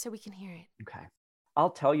more time so we can hear it. Okay.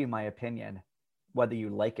 I'll tell you my opinion, whether you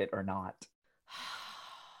like it or not.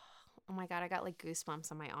 Oh my God, I got like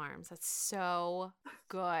goosebumps on my arms. That's so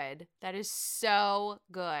good. That is so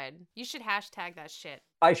good. You should hashtag that shit.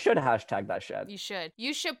 I should hashtag that shit. You should.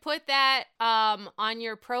 You should put that on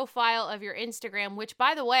your profile of your Instagram, which,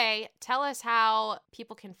 by the way, tell us how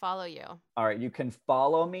people can follow you. All right. You can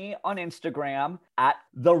follow me on Instagram at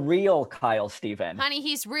The Real Kyle Steven. Honey,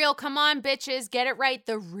 he's real. Come on, bitches. Get it right.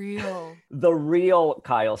 The Real. The Real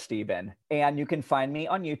Kyle Steven. And you can find me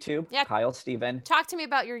on YouTube, Kyle Steven. Talk to me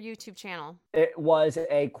about your YouTube channel. It was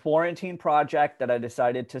a quarantine project that I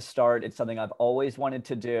decided to start. It's something I've always wanted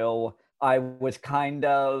to do. I was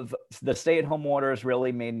the stay-at-home orders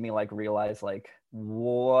really made me like realize like,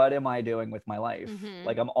 what am I doing with my life? Mm-hmm.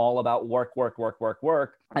 Like I'm all about work.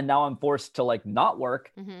 And now I'm forced to like not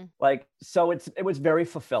work. Mm-hmm. Like, so it was very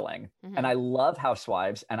fulfilling. Mm-hmm. And I love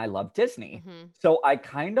Housewives and I love Disney. Mm-hmm. So I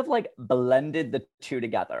kind of like blended the two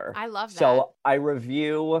together. I love that. So I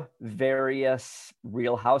review various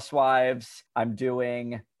Real Housewives. I'm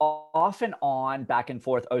doing off and on, back and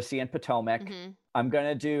forth, OC and Potomac. Mm-hmm. I'm going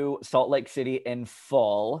to do Salt Lake City in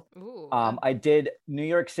full. Ooh. I did New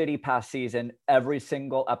York City past season, every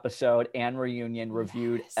single episode and reunion,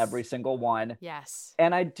 reviewed every single one. Yes.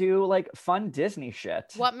 And I do like fun Disney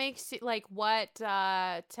shit. What makes you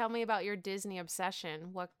tell me about your Disney obsession.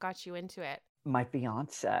 What got you into it? My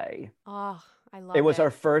fiance. Oh, I love it. It was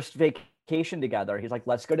our first vacation together. He's like,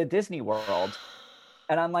 let's go to Disney World.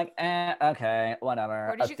 And I'm like, okay, whatever.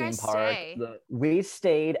 Where did you guys stay? We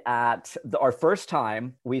stayed at, our first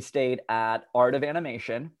time, we stayed at Art of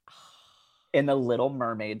Animation in the Little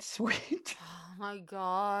Mermaid suite. Oh my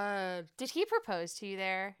God. Did he propose to you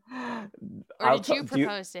there? Or did you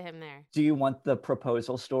propose to him there? Do you want the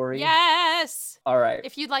proposal story? Yes. All right.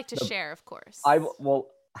 If you'd like to share, of course. I will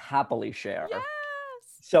happily share. Yes.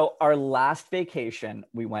 So our last vacation,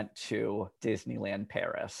 we went to Disneyland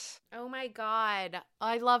Paris. Oh my God.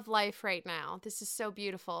 I love life right now. This is so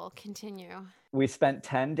beautiful. Continue. We spent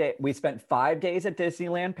 5 days at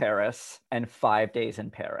Disneyland Paris and 5 days in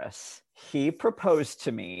Paris. He proposed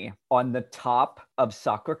to me on the top of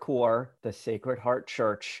Sacré-Cœur, the Sacred Heart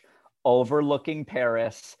Church, overlooking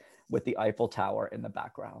Paris, with the Eiffel Tower in the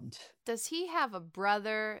background. Does he have a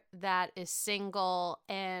brother that is single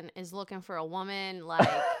and is looking for a woman? Like,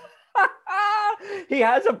 he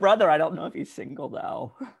has a brother. I don't know if he's single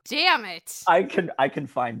though. Damn it! I can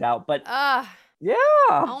find out, but yeah.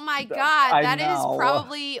 Oh my God, that is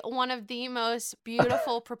probably one of the most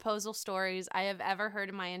beautiful proposal stories I have ever heard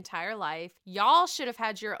in my entire life. Y'all should have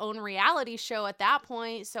had your own reality show at that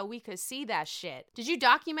point so we could see that shit. Did you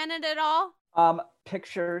document it at all?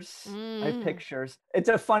 Pictures. I have pictures. It's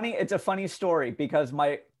a funny story because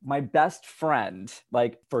my best friend,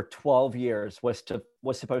 like for 12 years, was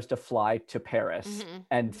supposed to fly to Paris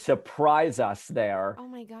and surprise us there. Oh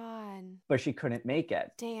my God. But she couldn't make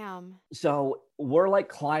it. Damn. So we're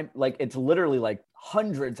like it's literally like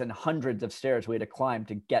hundreds and hundreds of stairs we had to climb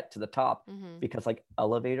to get to the top because like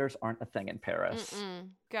elevators aren't a thing in Paris.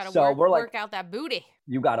 Gotta work out that booty.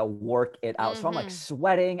 You gotta work it out. So I'm like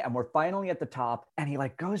sweating and we're finally at the top and he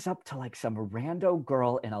like goes up to like some rando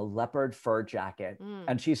girl in a leopard fur jacket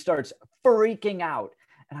and she starts freaking out.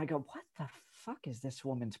 And I go, what the fuck is this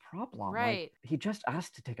woman's problem? Right. Like, he just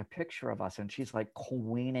asked to take a picture of us and she's like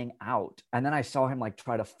queening out. And then I saw him like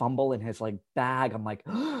try to fumble in his like bag. I'm like,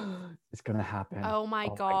 it's gonna happen. Oh my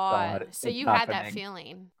God. So you had that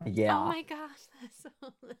feeling. Yeah. Oh my gosh.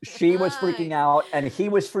 She was freaking out and he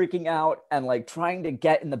was freaking out and like trying to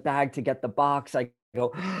get in the bag to get the box. I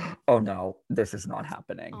go, oh no, this is not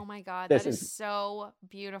happening. Oh my God, that is so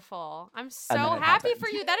beautiful. I'm so happy for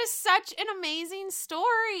you. That is such an amazing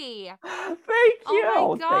story. Thank you.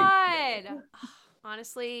 Oh my God.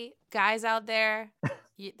 Honestly, guys out there,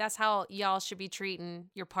 that's how y'all should be treating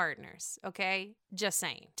your partners, okay? Just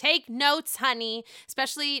saying. Take notes, honey,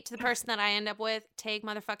 especially to the person that I end up with. Take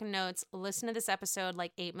motherfucking notes. Listen to this episode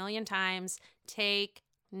like 8 million times. Take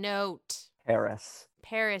note. Paris,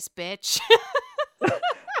 bitch.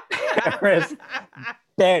 Paris,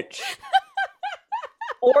 bitch.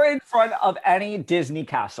 Or in front of any Disney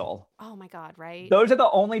castle. Oh my God, right? Those are the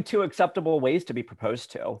only two acceptable ways to be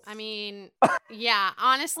proposed to. I mean, yeah,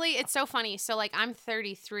 honestly, it's so funny. So like I'm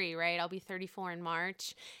 33, right? I'll be 34 in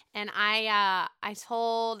March. And I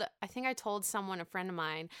think I told someone, a friend of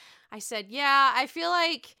mine, I said, yeah, I feel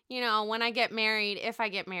like, when I get married, if I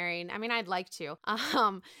get married, I mean, I'd like to,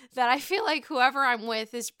 that I feel like whoever I'm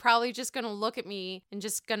with is probably just going to look at me and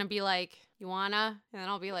just going to be like, you wanna? And then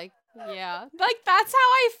I'll be like, Yeah. Like that's how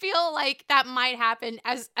I feel like that might happen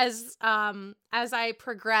as I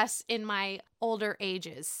progress in my older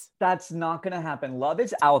ages. That's not going to happen. Love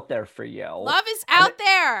is out there for you. Love is out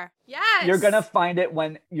there. Yes. You're going to find it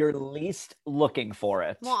when you're least looking for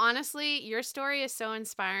it. Well, honestly, your story is so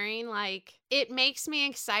inspiring. Like, it makes me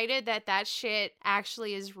excited that that shit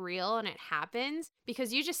actually is real and it happens,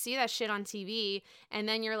 because you just see that shit on TV and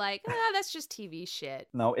then you're like, that's just TV shit.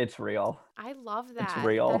 No, it's real. I love that. It's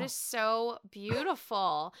real. That is so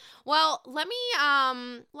beautiful. Well, let me,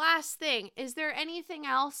 last thing. Is there anything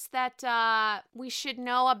else that we should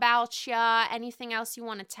know about ya? Anything else you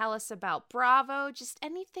want to tell us about Bravo? Just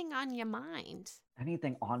anything on your mind?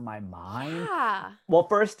 Anything on my mind? Yeah. Well,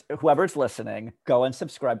 first, whoever's listening, go and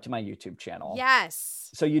subscribe to my YouTube channel. Yes.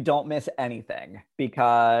 So you don't miss anything,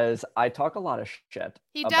 because I talk a lot of shit.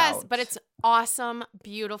 He does, but it's awesome,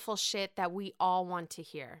 beautiful shit that we all want to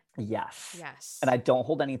hear. Yes. Yes. And I don't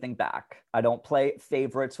hold anything back. I don't play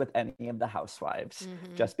favorites with any of the housewives.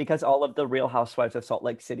 Just because all of the Real Housewives of Salt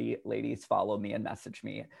Lake City ladies follow me and message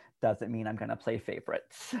me doesn't mean I'm going to play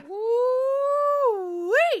favorites.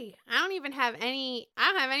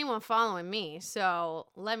 I don't have anyone following me. So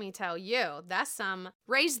let me tell you, that's some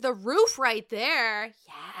raise the roof right there.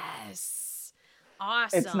 Yes.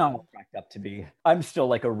 Awesome. It's not cracked up to be. I'm still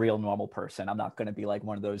like a real normal person. I'm not going to be like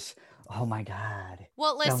one of those, oh my God.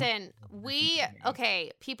 Well, listen,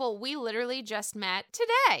 people, we literally just met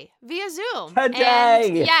today via Zoom. Today.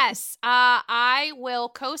 And yes, I will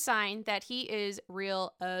co-sign that he is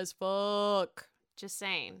real as fuck. Just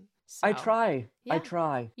saying. So, I try. Yeah. I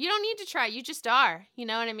try. You don't need to try. You just are. You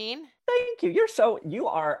know what I mean? Thank you. You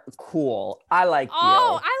are cool. I like you.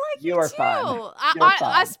 Oh, I like you are too. fun.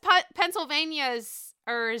 Us Pennsylvania's,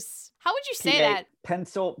 how would you say that?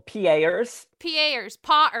 PAers.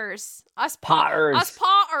 Potters. Us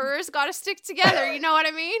Potters got to stick together. You know what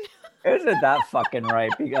I mean? Isn't that fucking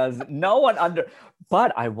right? Because no one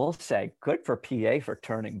but I will say, good for PA for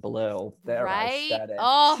turning blue. There, right? I said it.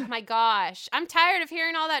 Oh my gosh. I'm tired of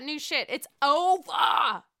hearing all that new shit. It's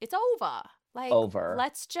over. It's over. Like,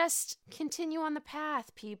 let's just continue on the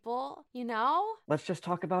path, people. You know? Let's just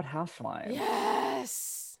talk about Housewives.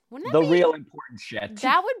 Yes. Real important shit.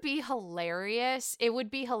 That would be hilarious. It would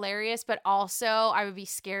be hilarious, but also I would be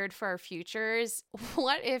scared for our futures.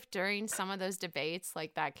 What if during some of those debates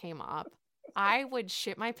like that came up? I would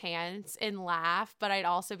shit my pants and laugh, but I'd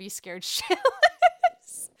also be scared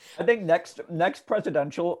shitless. I think next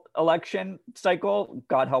presidential election cycle,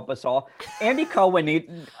 God help us all, Andy Cohen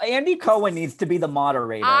needs to be the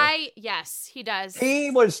moderator. Yes, he does.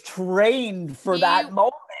 He was trained for that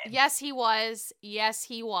moment. Yes, he was.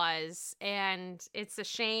 And it's a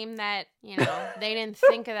shame that, they didn't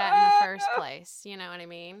think of that in the first place. You know what I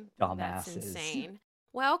mean? Dumbasses. That's insane.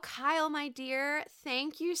 Well, Kyle, my dear,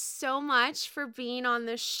 thank you so much for being on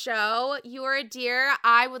the show. You are a dear.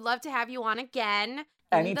 I would love to have you on again.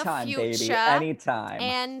 Anytime, baby. Anytime.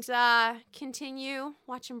 And continue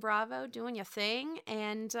watching Bravo, doing your thing.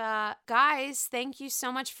 And guys, thank you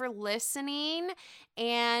so much for listening.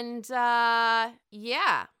 And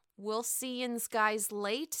we'll see you guys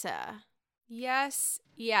later. Yes.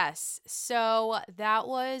 So that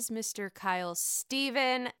was Mr. Kyle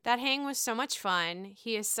Steven. That hang was so much fun.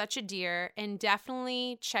 He is such a dear, and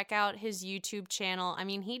definitely check out his YouTube channel. I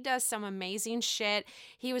mean, he does some amazing shit.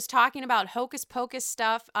 He was talking about Hocus Pocus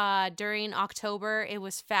stuff during October. It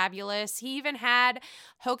was fabulous. He even had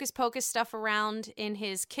Hocus Pocus stuff around in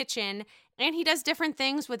his kitchen. And he does different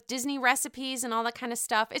things with Disney recipes and all that kind of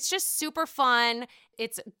stuff. It's just super fun.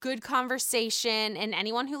 It's good conversation. And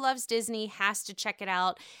anyone who loves Disney has to check it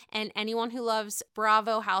out. And anyone who loves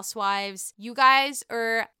Bravo Housewives, you guys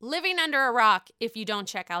are living under a rock if you don't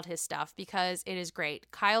check out his stuff, because it is great.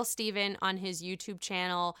 Kyle Steven on his YouTube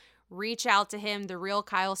channel. Reach out to him, The Real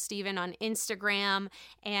Kyle Steven on Instagram.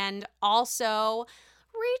 And also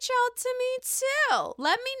reach out to me too.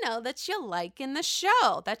 Let me know that you're liking the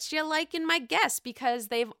show, that you're liking my guests, because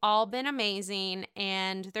they've all been amazing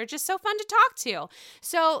and they're just so fun to talk to.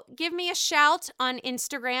 So give me a shout on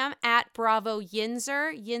Instagram at Bravo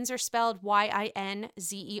Yinzer. Yinzer spelled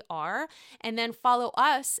Yinzer. And then follow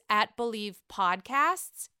us at Believe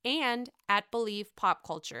Podcasts and at Believe Pop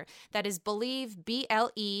Culture. That is Believe,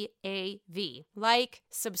 BLEAV. Like,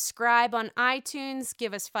 subscribe on iTunes,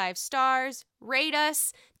 give us 5 stars, rate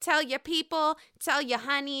us, Tell your people, tell your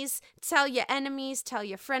honeys, tell your enemies, tell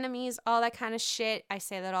your frenemies, all that kind of shit. I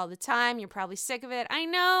say that all the time. You're probably sick of it. I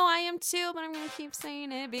know, I am too, but I'm going to keep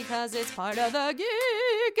saying it because it's part of the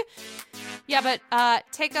gig. Yeah, but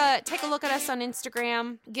take a look at us on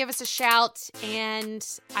Instagram. Give us a shout, and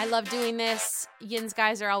I love doing this. Yin's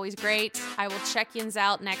guys are always great. I will check Yin's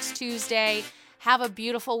out next Tuesday. Have a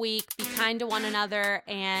beautiful week. Be kind to one another,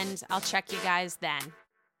 and I'll check you guys then.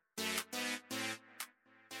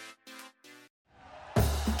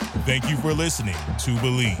 Thank you for listening to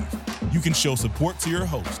Believe. You can show support to your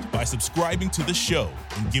host by subscribing to the show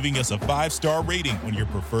and giving us a 5-star rating on your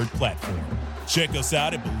preferred platform. Check us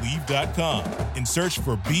out at Believe.com and search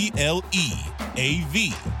for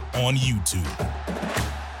BLEAV on YouTube.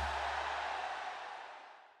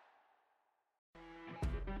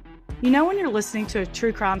 You know when you're listening to a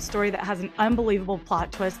true crime story that has an unbelievable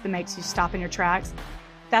plot twist that makes you stop in your tracks?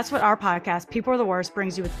 That's what our podcast, People Are the Worst,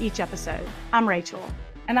 brings you with each episode. I'm Rachel.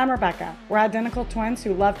 And I'm Rebecca. We're identical twins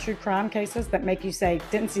who love true crime cases that make you say,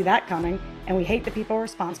 didn't see that coming, and we hate the people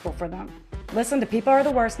responsible for them. Listen to People Are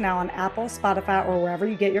the Worst now on Apple, Spotify, or wherever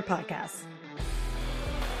you get your podcasts.